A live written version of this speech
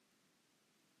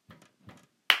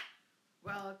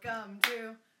Welcome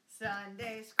to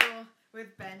Sunday School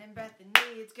with Ben and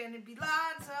Bethany. It's gonna be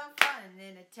lots of fun.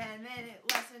 In a 10-minute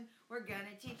lesson, we're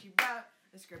gonna teach you about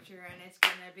the scripture, and it's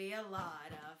gonna be a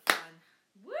lot of fun.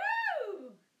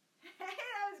 Woo! Hey,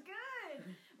 that was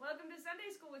good. Welcome to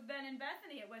Sunday School with Ben and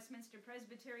Bethany at Westminster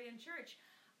Presbyterian Church.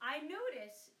 I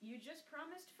notice you just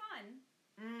promised fun.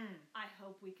 I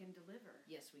hope we can deliver.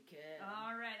 Yes, we can.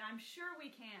 All right, I'm sure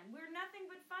we can. We're nothing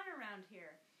but fun around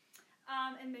here.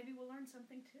 And maybe we'll learn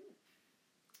something too.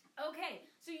 Okay,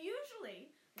 so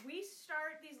usually we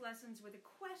start these lessons with a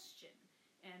question.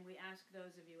 And we ask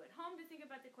those of you at home to think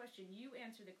about the question. You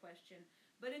answer the question.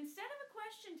 But instead of a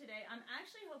question today, I'm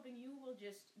actually hoping you will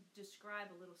just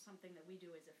describe a little something that we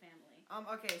do as a family.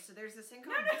 Okay, so there's this thing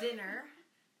called dinner.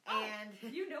 And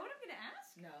you know what I'm going to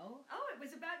ask? No. Oh, it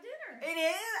was about dinner. It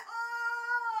is?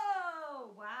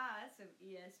 Oh, wow, that's some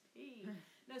ESP.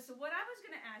 No, so what I was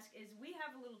going to ask is we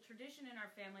have a little tradition in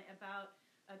our family about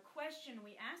a question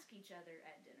we ask each other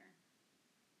at dinner.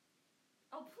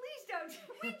 Oh, please don't.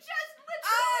 We just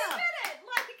literally did it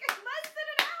like less than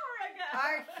an hour ago.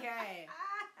 Okay.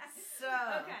 So,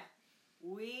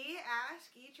 we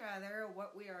ask each other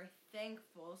what we are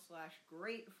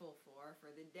thankful/grateful for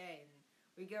the day. And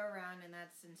we go around, and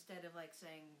that's instead of like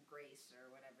saying grace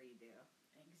or whatever you do.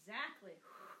 Exactly.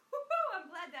 I'm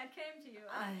glad that came to you.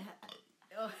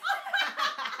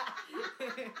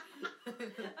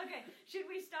 Okay, should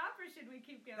we stop or should we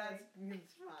keep going?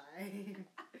 That's fine.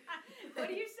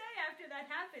 What do you say after that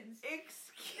happens?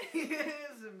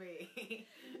 Excuse me.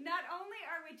 Not only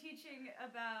are we teaching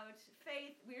about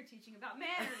faith, we're teaching about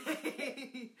manners.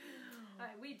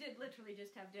 We did literally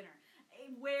just have dinner,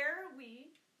 where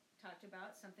we talked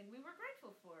about something we were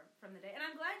grateful for from the day. And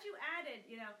I'm glad you added,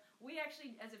 we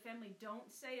actually, as a family, don't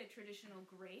say a traditional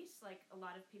grace like a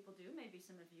lot of people do. Maybe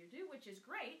some of you do, which is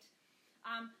great.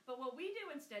 But what we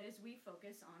do instead is we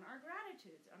focus on our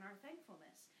gratitudes, on our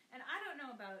thankfulness. And I don't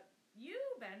know about you,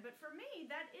 Ben, but for me,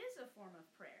 that is a form of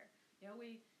prayer.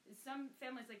 Some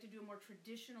families like to do a more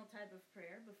traditional type of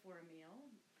prayer before a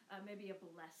meal, maybe a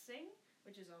blessing,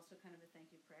 which is also kind of a thank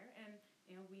you prayer. And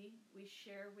we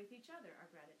share with each other our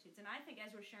gratitudes. And I think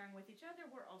as we're sharing with each other,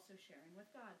 we're also sharing with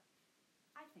God.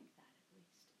 I think that at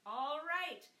least. All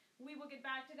right. We will get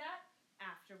back to that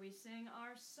after we sing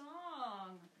our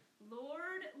song.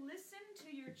 Lord, listen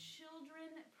to your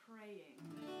children praying.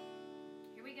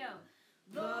 Here we go.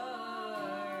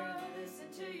 Lord,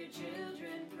 listen to your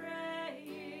children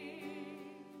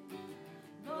praying.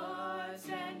 Lord,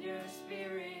 send your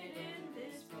spirit in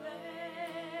this place.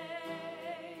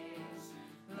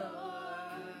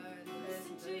 Lord,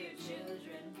 listen to your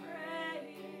children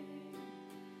praying.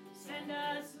 Send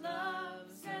us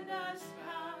love, send us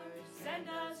power, send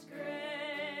us grace.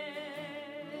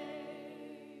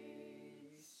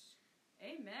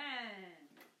 Amen.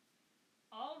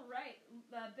 All right.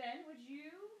 Ben, would you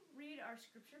read our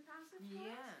scripture passage for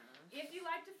us? If you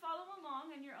like to follow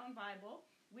along in your own Bible,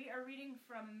 we are reading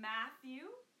from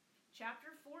Matthew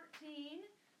chapter 14,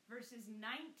 verses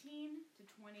 19 to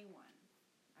 21.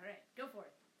 All right, go for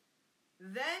it.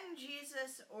 Then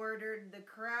Jesus ordered the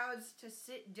crowds to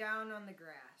sit down on the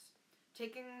grass.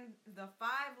 Taking the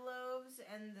 5 loaves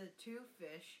and the 2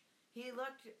 fish, he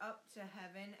looked up to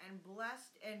heaven and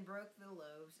blessed and broke the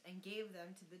loaves and gave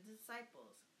them to the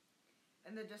disciples.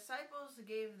 And the disciples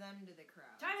gave them to the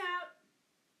crowd. Time out.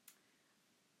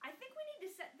 I think we need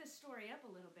to set this story up a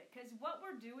little bit, because what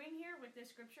we're doing here with this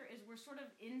scripture is we're sort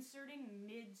of inserting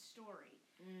mid-story.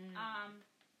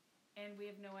 And we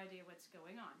have no idea what's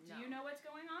going on. Do you know what's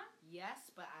going on? Yes,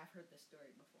 but I've heard the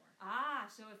story before.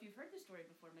 So if you've heard the story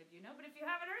before, maybe you know. But if you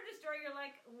haven't heard the story, you're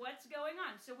like, what's going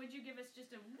on? So would you give us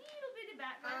just a little bit of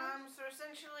background? So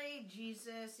essentially,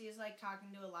 Jesus, he's like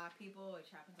talking to a lot of people, which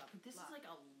happens a lot. But this is like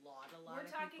a lot of people. We're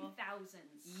talking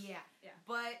thousands. Yeah.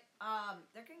 But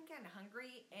they're getting kind of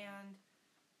hungry, and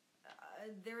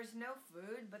there's no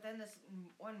food. But then this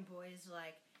one boy is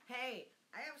like, hey,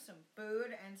 I have some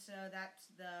food, and so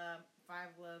that's the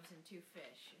 5 loaves and 2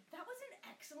 fish. That was an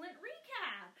excellent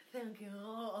recap. Thank you.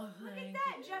 Look at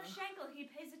that. Jeff Schenkel, he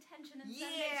pays attention in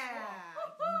Sunday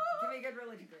school. Give me a good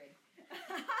religion grade.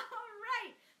 All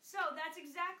right. So that's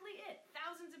exactly it.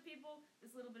 Thousands of people,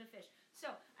 this little bit of fish.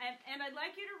 So, and I'd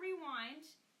like you to rewind.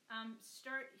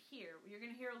 Start here. You're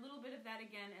going to hear a little bit of that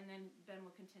again, and then Ben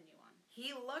will continue on.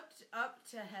 He looked up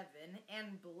to heaven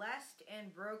and blessed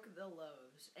and broke the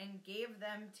loaves and gave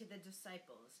them to the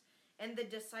disciples, and the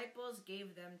disciples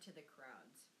gave them to the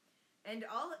crowds. And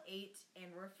all ate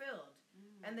and were filled.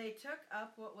 And they took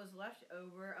up what was left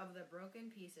over of the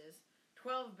broken pieces,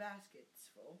 12 baskets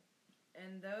full.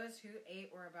 And those who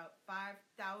ate were about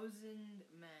 5,000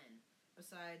 men.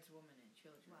 besides women and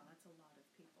children. Wow, that's a lot of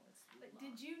people. That's a But lot.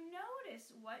 did you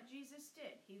notice what Jesus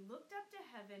did? He looked up to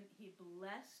heaven, he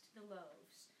blessed the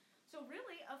loaves. So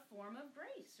really a form of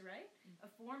grace, right?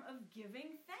 A form of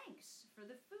giving thanks for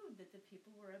the food that the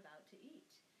people were about to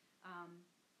eat.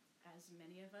 As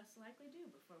many of us likely do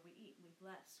before we eat. We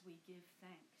bless, we give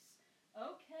thanks.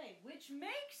 Okay, which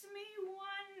makes me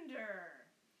wonder.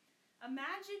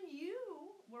 Imagine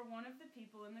you were one of the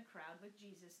people in the crowd with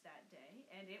Jesus that day,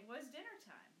 and it was dinner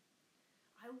time.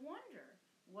 I wonder,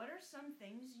 what are some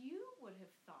things you would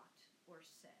have thought or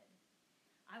said?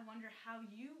 I wonder how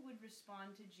you would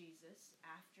respond to Jesus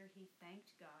after he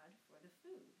thanked God for the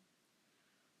food.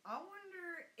 I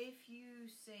wonder if you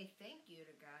say thank you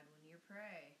to God when you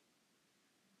pray.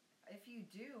 If you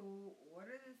do, what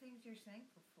are the things you're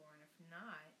thankful for? And if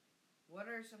not, what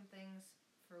are some things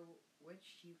for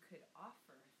which you could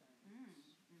offer thanks?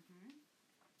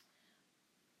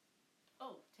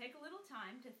 Oh, take a little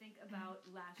time to think about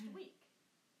last week.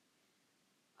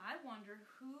 I wonder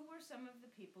who were some of the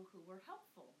people who were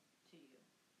helpful to you.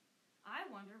 I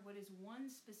wonder what is one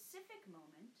specific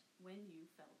moment when you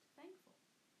felt thankful.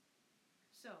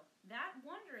 So that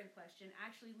wondering question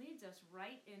actually leads us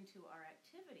right into our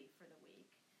activity for the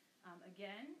week.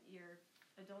 Again, your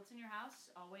adults in your house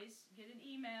always get an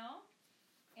email,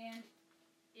 and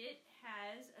it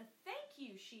has a thank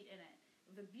you sheet in it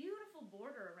with a beautiful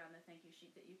border around the thank you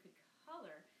sheet that you could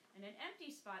color and an empty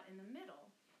spot in the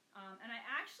middle. And I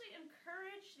actually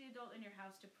encourage the adult in your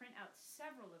house to print out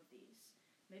several of these,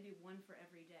 maybe one for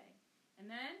every day. And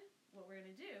then what we're going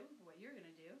to do, what you're going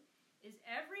to do, is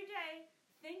every day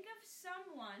think of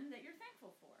someone that you're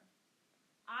thankful for.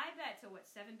 I bet, 7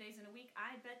 days in a week,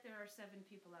 I bet there are 7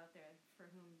 people out there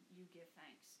for whom you give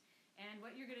thanks. And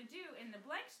what you're going to do in the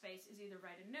blank space is either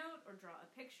write a note or draw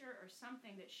a picture or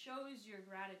something that shows your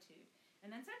gratitude,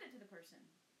 and then send it to the person.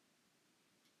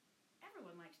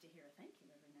 Everyone likes to hear a thank you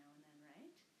every now and then,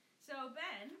 right? So,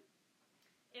 Ben,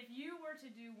 if you were to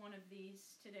do one of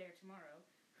these today or tomorrow,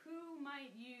 who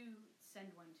might you send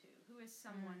one to? Who is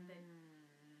someone that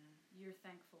you're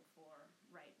thankful for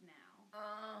right now?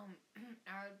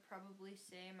 I would probably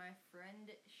say my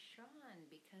friend Sean,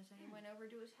 because I went over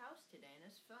to his house today and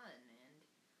it's fun, and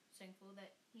thankful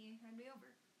that he had me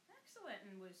over. Excellent,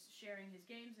 and was sharing his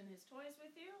games and his toys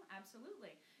with you?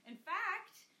 Absolutely. In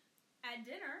fact, at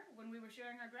dinner, when we were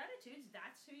sharing our gratitudes,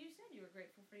 that's who you said you were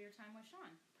grateful for your time with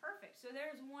Sean. Perfect. So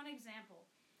there's one example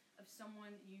of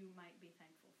someone you might be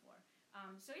thankful for.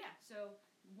 So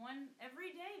one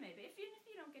every day maybe. If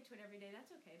you don't get to it every day, that's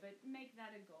okay, but make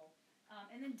that a goal.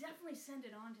 And then definitely send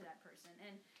it on to that person.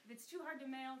 And if it's too hard to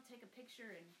mail, take a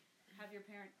picture and have your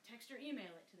parent text or email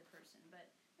it to the person. But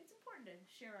it's important to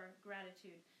share our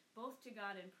gratitude both to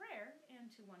God in prayer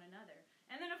and to one another.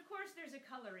 And then, of course, there's a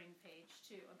coloring page,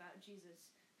 too, about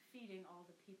Jesus feeding all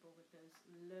the people with those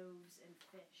loaves and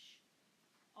fish.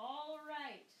 All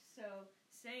right, so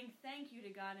saying thank you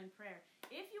to God in prayer.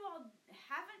 If you all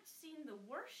haven't seen the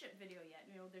worship video yet,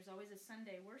 there's always a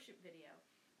Sunday worship video.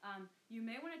 You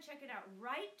may want to check it out.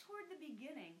 Right toward the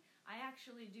beginning, I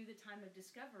actually do the time of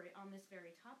discovery on this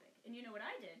very topic. And you know what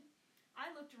I did?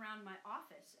 I looked around my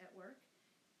office at work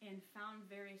and found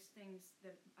various things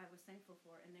that I was thankful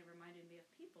for, and they reminded me of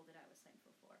people that I was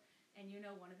thankful for. And you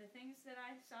know one of the things that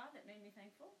I saw that made me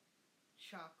thankful?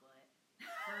 Chocolate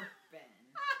for Ben.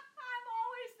 I'm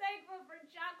always thankful for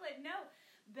chocolate. No,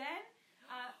 Ben,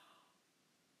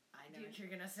 I know what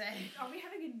you're going to say. Are we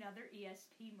having another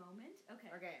ESP moment?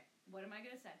 Okay. What am I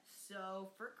going to say?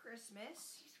 So, for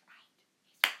Christmas... He's right.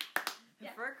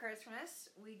 Yeah. For Christmas,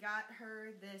 we got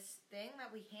her this thing that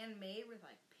we handmade with,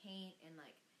 paint, and,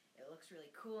 it looks really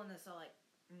cool, and it's all,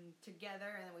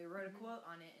 together, and then we wrote a quote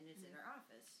on it, and it's in her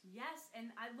office. Yes,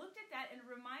 and I looked at that, and it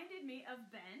reminded me of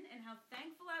Ben, and how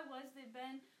thankful I was that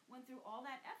Ben went through all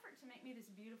that effort to make me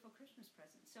this beautiful Christmas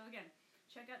present. So, again,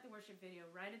 check out the worship video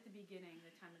right at the beginning,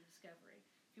 the time of discovery,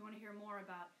 if you want to hear more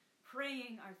about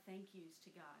praying our thank yous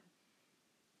to God.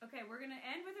 Okay, we're going to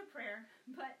end with a prayer,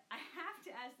 but I have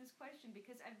to ask this question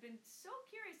because I've been so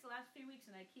curious the last few weeks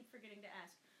and I keep forgetting to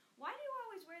ask. Why do you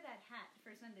always wear that hat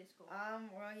for Sunday school? Well,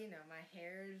 my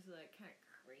hair's kind of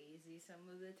crazy some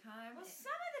of the time. Well,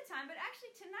 some of the time, but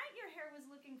actually tonight your hair was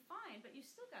looking fine, but you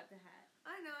still got the hat.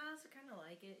 I know, I also kind of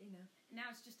like it, Now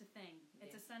it's just a thing.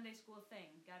 It's a Sunday school thing.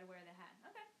 Got to wear the hat.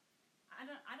 Okay. I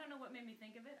don't know what made me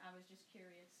think of it. I was just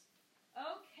curious.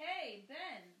 Okay,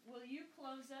 Ben, will you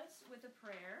close us with a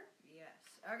prayer? Yes.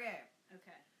 Okay.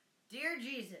 Dear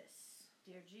Jesus.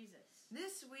 Dear Jesus.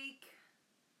 This week,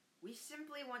 we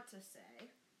simply want to say...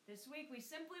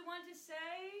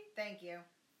 Thank you.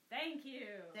 Thank you.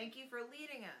 Thank you for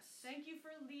leading us. Thank you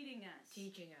for leading us.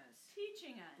 Teaching us.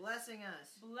 Teaching us. Blessing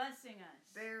us. Blessing us.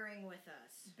 Bearing with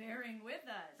us. Bearing with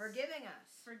us. Forgiving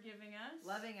us. Forgiving us.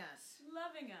 Loving us.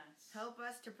 Loving us. Help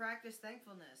us to practice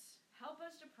thankfulness. Help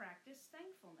us to practice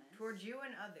thankfulness. Towards you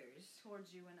and others.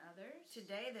 Towards you and others.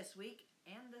 Today, this week,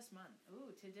 and this month.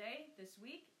 Ooh, today, this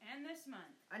week, and this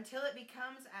month. Until it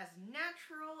becomes as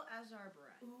natural as our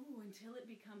breath. Ooh, until it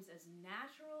becomes as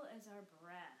natural as our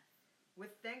breath.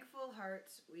 With thankful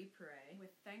hearts we pray.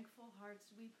 With thankful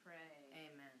hearts we pray.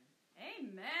 Amen.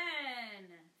 Amen.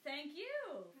 Thank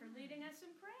you for leading us in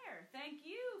prayer. Thank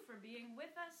you for being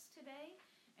with us today,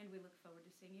 and we look forward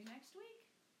to seeing you next week.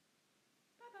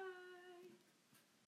 Bye-bye.